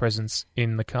birthday presents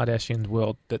in the Kardashians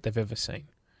world that they've ever seen.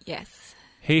 Yes.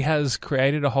 He has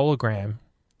created a hologram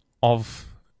of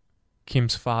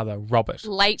Kim's father, Robert,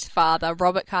 Late father,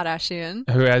 Robert Kardashian.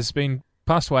 who has been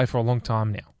passed away for a long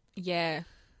time now. Yeah.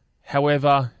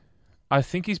 However, I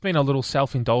think he's been a little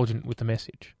self-indulgent with the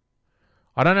message.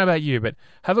 I don't know about you, but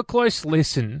have a close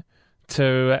listen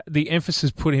to the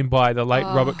emphasis put in by the late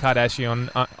Robert Kardashian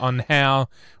on how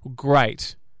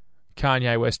great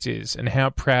Kanye West is and how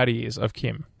proud he is of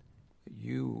Kim.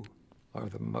 You are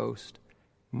the most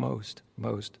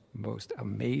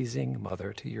amazing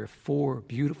mother to your 4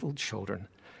 beautiful children,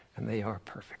 and they are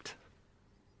perfect.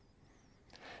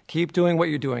 Keep doing what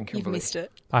you're doing, Kimberly. You've missed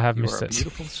it. I have You missed are a it.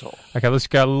 beautiful soul. Okay, let's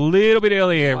go a little bit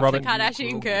earlier, What's Robert. the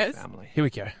Kardashian Global curse? family. Here we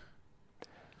go.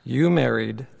 You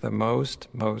married the most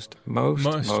Most.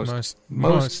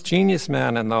 genius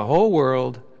man in the whole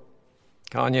world,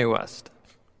 Kanye West.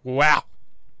 Wow.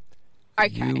 Okay.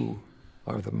 You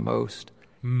are the most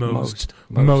Most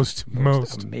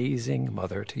amazing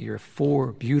mother to your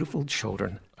 4 beautiful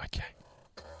children. Okay.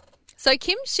 So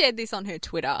Kim shared this on her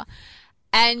Twitter,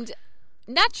 and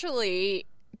naturally,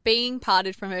 being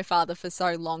parted from her father for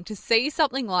so long, to see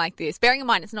something like this, bearing in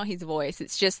mind it's not his voice,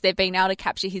 it's just they've been able to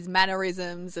capture his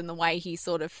mannerisms and the way he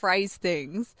sort of phrased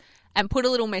things and put a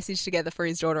little message together for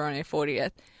his daughter on her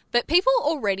 40th. But people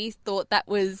already thought that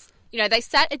was, they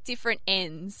sat at different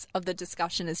ends of the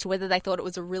discussion as to whether they thought it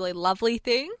was a really lovely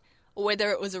thing or whether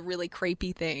it was a really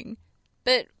creepy thing.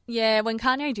 But yeah, when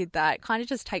Kanye did that, it kind of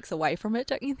just takes away from it,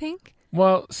 don't you think?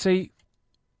 Well, see,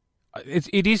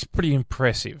 it is pretty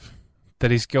impressive that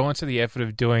he's gone to the effort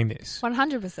of doing this.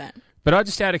 100%. But I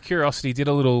just, out of curiosity, did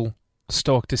a little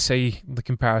stalk to see the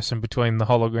comparison between the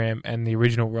hologram and the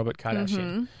original Robert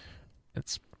Kardashian.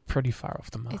 It's pretty far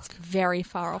off the mark. It's very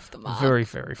far off the mark. Very,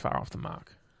 very far off the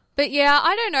mark. But yeah,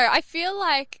 I don't know. I feel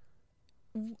like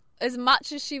as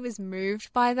much as she was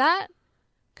moved by that,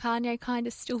 Kanye kind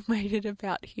of still made it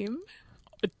about him.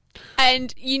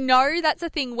 And that's a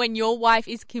thing when your wife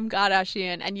is Kim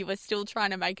Kardashian and you are still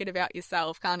trying to make it about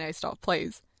yourself. Kanye, stop,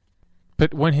 please.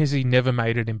 But when has he never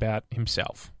made it about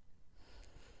himself?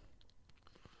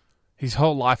 His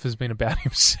whole life has been about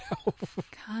himself.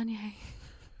 Kanye.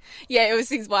 Yeah, it was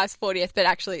his wife's 40th, but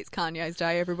actually it's Kanye's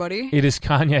day, everybody. It is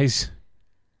Kim's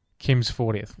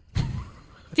 40th.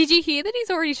 Did you hear that he's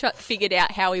already figured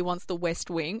out how he wants the West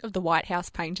Wing of the White House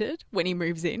painted when he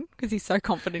moves in? Because he's so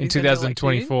confident In he's gonna elect you?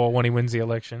 2024, when he wins the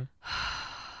election.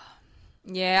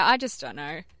 Yeah, I just don't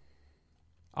know.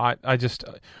 I just,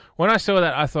 when I saw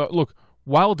that, I thought, look,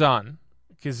 well done,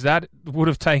 because that would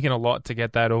have taken a lot to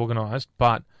get that organised,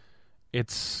 but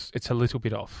it's a little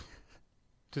bit off.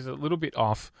 Just a little bit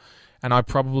off, and I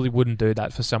probably wouldn't do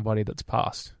that for somebody that's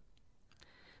passed.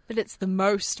 But it's the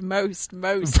most.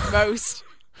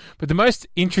 But the most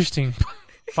interesting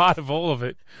part of all of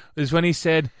it is when he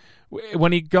said,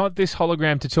 when he got this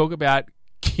hologram to talk about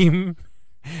Kim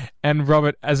and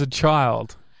Robert as a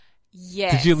child.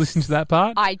 Yes. Did you listen to that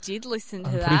part? I did listen to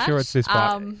that. I'm pretty sure it's this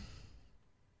part.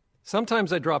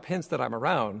 Sometimes I drop hints that I'm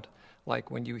around, like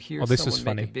when you hear this someone is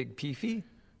funny. make a big peefee.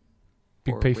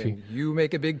 Big or peefee. when you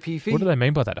make a big peefee. What do they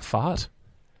mean by that? A fart?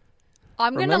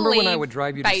 I'm going to Remember leave when I would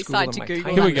drive you to school Bayside on to my Google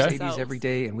tiny Here we go. Mercedes every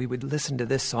day, and we would listen to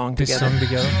this song This together? song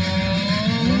together.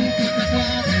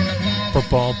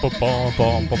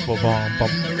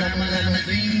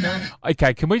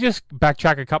 Okay, can we just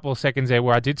backtrack a couple of seconds there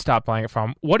where I did start playing it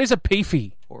from? What is a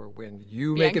peefee? Or when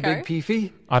you make a big Bianco?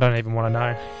 peefee? I don't even want to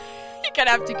know. You're going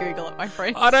to have to Google it, my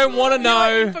friend. I don't want to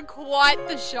You're in know. for quite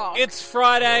the shock. It's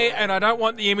Friday, and I don't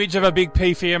want the image of a big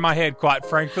peefee in my head, quite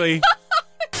frankly.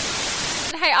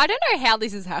 Hey, I don't know how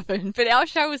this has happened, but our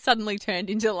show has suddenly turned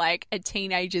into like a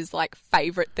teenager's like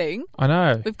favourite thing. I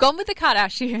know. We've gone with the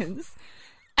Kardashians,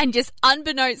 and just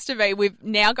unbeknownst to me, we're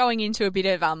now going into a bit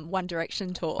of One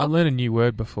Direction talk. I learned a new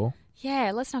word before.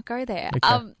 Yeah, let's not go there.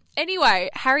 Okay.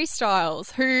 Anyway, Harry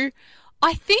Styles, who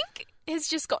I think has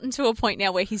just gotten to a point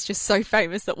now where he's just so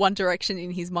famous that One Direction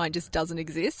in his mind just doesn't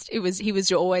exist. He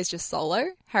was always just solo,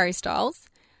 Harry Styles.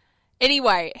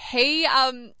 Anyway, he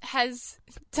has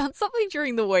done something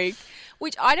during the week,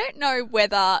 which I don't know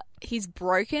whether he's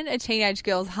broken a teenage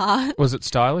girl's heart. Was it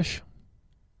stylish?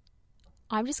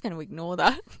 I'm just going to ignore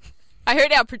that. I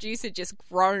heard our producer just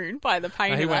groan by the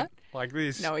pain he of went that. like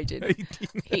this. No, he didn't.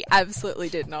 He absolutely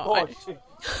did not. Did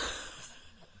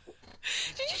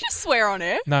you just swear on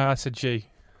air? No, I said G.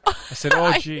 I said,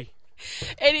 oh, G.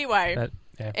 Anyway,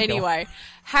 Anyway,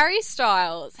 Harry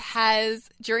Styles has,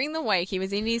 during the week, he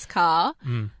was in his car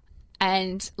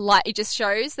and like it just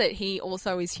shows that he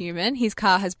also is human. His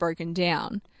car has broken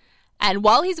down. And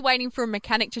while he's waiting for a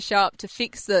mechanic to show up to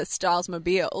fix the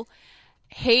Stylesmobile,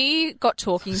 he got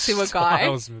talking to a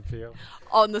guy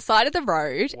on the side of the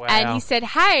road. Wow. And he said,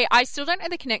 hey, I still don't know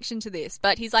the connection to this,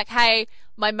 but he's like, hey,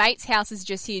 my mate's house is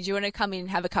just here. Do you want to come in and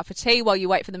have a cup of tea while you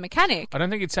wait for the mechanic? I don't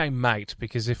think it's saying mate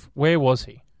because where was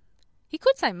he? He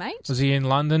could say mate. Was he in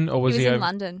London or was he he was in over-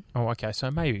 London. Oh, okay,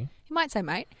 so maybe. He might say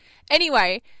mate.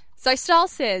 Anyway, so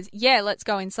Styles says, yeah, let's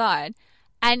go inside.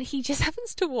 And he just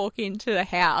happens to walk into the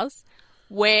house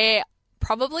where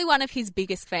probably one of his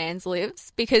biggest fans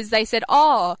lives because they said,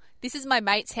 oh, this is my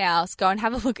mate's house. Go and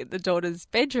have a look at the daughter's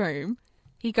bedroom.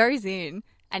 He goes in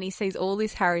and he sees all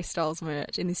this Harry Styles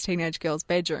merch in this teenage girl's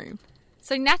bedroom.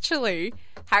 So naturally,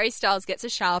 Harry Styles gets a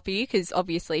Sharpie because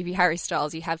obviously if you're Harry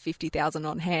Styles, you have 50,000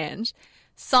 on hand.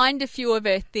 Signed a few of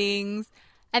her things.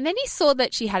 And then he saw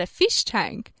that she had a fish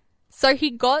tank. So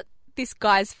he got this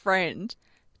guy's friend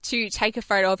to take a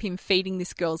photo of him feeding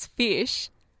this girl's fish.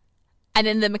 And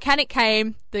then the mechanic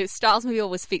came, the Stylesmobile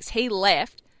was fixed, he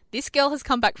left. This girl has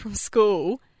come back from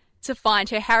school to find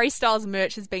her Harry Styles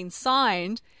merch has been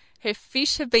signed, her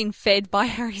fish have been fed by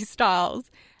Harry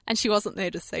Styles, and she wasn't there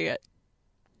to see it.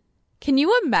 Can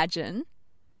you imagine?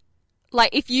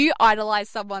 Like, if you idolise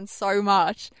someone so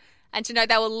much, and to know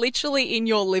they were literally in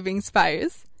your living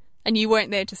space, and you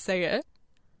weren't there to see it,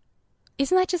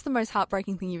 isn't that just the most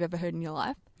heartbreaking thing you've ever heard in your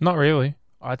life? Not really.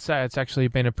 I'd say it's actually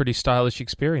been a pretty stylish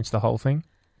experience, the whole thing.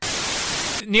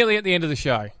 Nearly at the end of the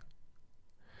show. Are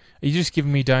you just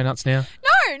giving me donuts now? No,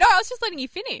 I was just letting you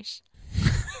finish.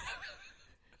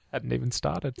 Hadn't even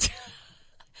started.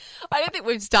 I don't think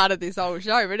we've started this whole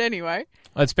show, but anyway.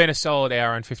 It's been a solid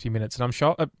hour and 50 minutes, and I'm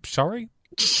sorry?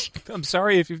 I'm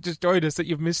sorry if you've just joined us that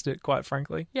you've missed it, quite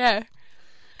frankly. Yeah.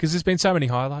 Because there's been so many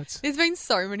highlights. There's been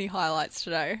so many highlights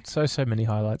today. So many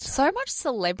highlights. So much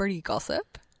celebrity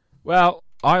gossip. Well,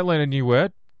 I learned a new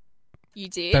word. You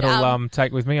did. That'll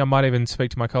take with me. I might even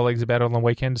speak to my colleagues about it on the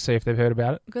weekend to see if they've heard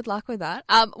about it. Good luck with that.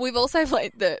 We've also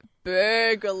learned that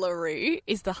burglary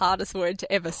is the hardest word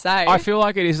to ever say. I feel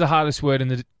like it is the hardest word in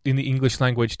the English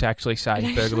language to actually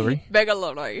say, burglary.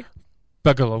 Burglary.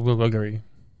 Burglary.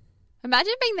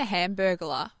 Imagine being the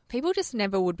Hamburglar. People just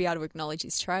never would be able to acknowledge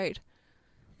his trade.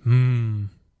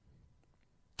 Hamburger.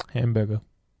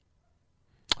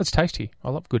 It's tasty.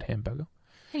 I love good hamburger.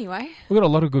 Anyway. We've got a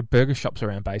lot of good burger shops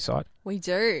around Bayside. We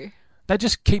do. They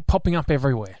just keep popping up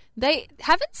everywhere. They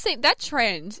haven't seen that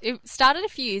trend. It started a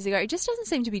few years ago. It just doesn't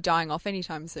seem to be dying off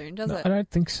anytime soon, does it? I don't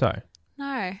think so.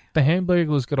 No. The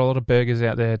Hamburglar's got a lot of burgers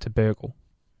out there to burgle.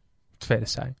 It's fair to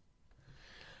say.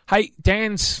 Hey,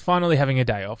 Dan's finally having a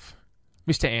day off.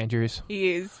 Mr. Andrews.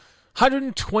 He is.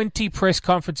 120 press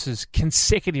conferences,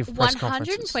 consecutive press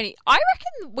conferences. 120. I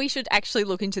reckon we should actually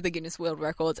look into the Guinness World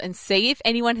Records and see if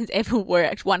anyone has ever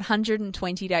worked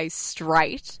 120 days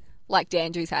straight like Dan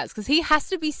Andrews has, because he has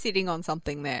to be sitting on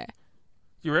something there.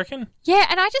 You reckon? Yeah,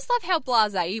 and I just love how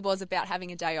blasé he was about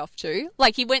having a day off too.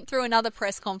 Like, he went through another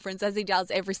press conference, as he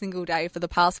does every single day for the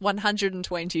past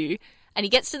 120, and he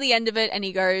gets to the end of it and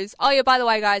he goes, oh yeah, by the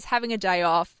way guys, having a day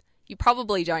off. You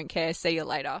probably don't care. See you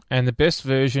later. And the best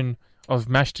version of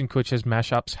Mashton Kutcher's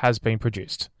mashups has been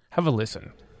produced. Have a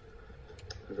listen.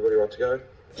 Everybody right to go?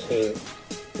 10,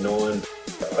 9, 8,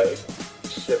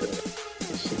 7,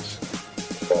 6,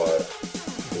 5,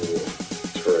 4,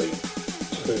 3,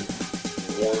 2,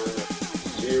 1,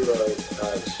 0,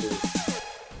 takes.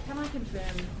 Can I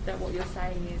confirm that what you're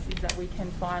saying is that we can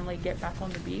finally get back on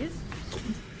the beers?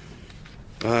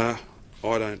 I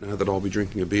don't know that I'll be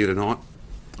drinking a beer tonight.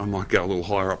 I might go a little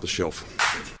higher up the shelf.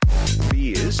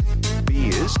 Beers, get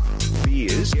on the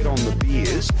beers, get on the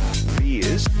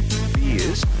beers,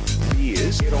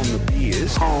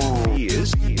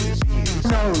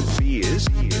 no beers,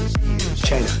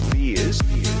 China,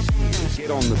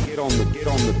 get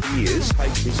on the beers,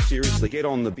 take this seriously, get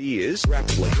on the beers,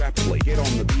 rapidly, get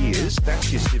on the beers,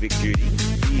 that's your civic duty,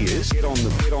 beers, get on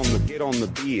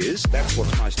the beers, that's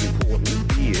what's most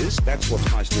important, beers, that's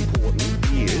what's most important,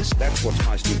 beers, that's what's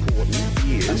most important,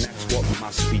 beers, and that's what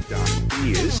must be done,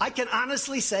 beers. I can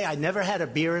honestly say I never had a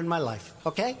beer in my life,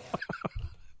 okay?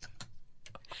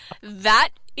 That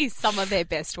is some of their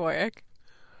best work.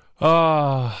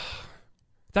 Oh,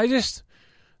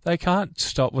 they can't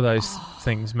stop with those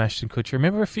things, Mashton Kutcher.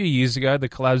 Remember a few years ago, the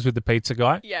collabs with the pizza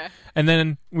guy? Yeah. And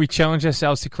then we challenged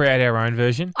ourselves to create our own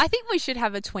version. I think we should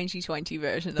have a 2020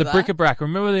 version of the that. bric-a-brac.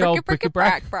 Remember the old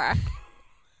bric-a-brac?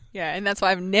 Yeah, and that's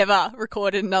why I've never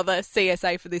recorded another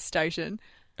CSA for this station.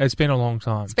 It's been a long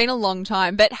time. It's been a long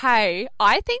time. But hey,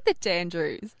 I think that Dan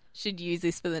Drews should use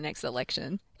this for the next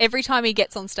election. Every time he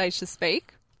gets on stage to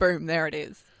speak, boom, there it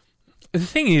is. The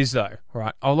thing is, though,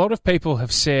 right, a lot of people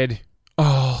have said,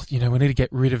 oh, we need to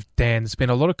get rid of Dan. There's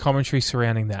been a lot of commentary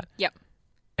surrounding that. Yep.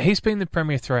 He's been the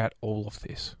Premier throughout all of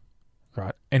this,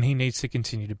 right? And he needs to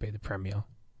continue to be the Premier.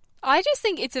 I just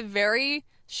think it's a very...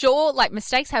 Sure,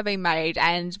 mistakes have been made,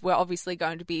 and we're obviously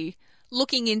going to be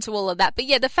looking into all of that. But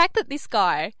yeah, the fact that this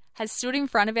guy has stood in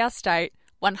front of our state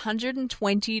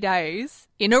 120 days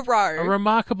in a row. A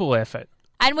remarkable effort.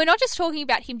 And we're not just talking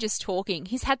about him just talking.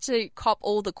 He's had to cop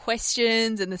all the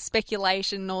questions and the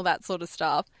speculation and all that sort of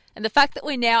stuff. And the fact that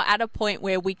we're now at a point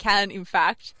where we can, in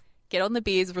fact, get on the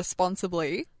beers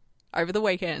responsibly over the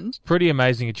weekend. Pretty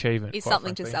amazing achievement. Is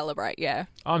something to celebrate, yeah.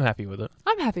 I'm happy with it.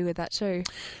 I'm happy with that too.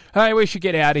 Hey, we should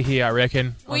get out of here, I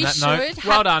reckon. On that note,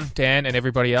 well done, Dan and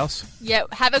everybody else. Yeah,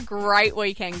 have a great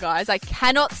weekend, guys. I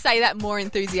cannot say that more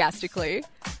enthusiastically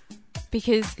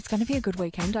because it's going to be a good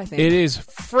weekend, I think. It is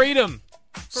freedom.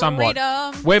 Somewhat.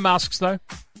 Freedom. Wear masks, though.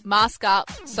 Mask up,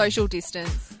 social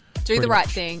distance, do the right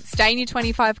thing, stay in your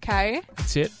 25K.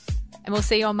 That's it. And we'll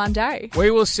see you on Monday. We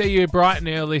will see you bright and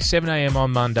early, 7 a.m. on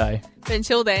Monday. But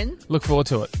until then, look forward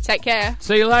to it. Take care.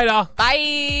 See you later.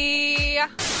 Bye.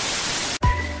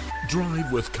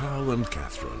 Drive with Carl and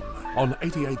Catherine on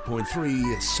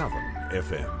 88.3 Southern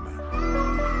FM.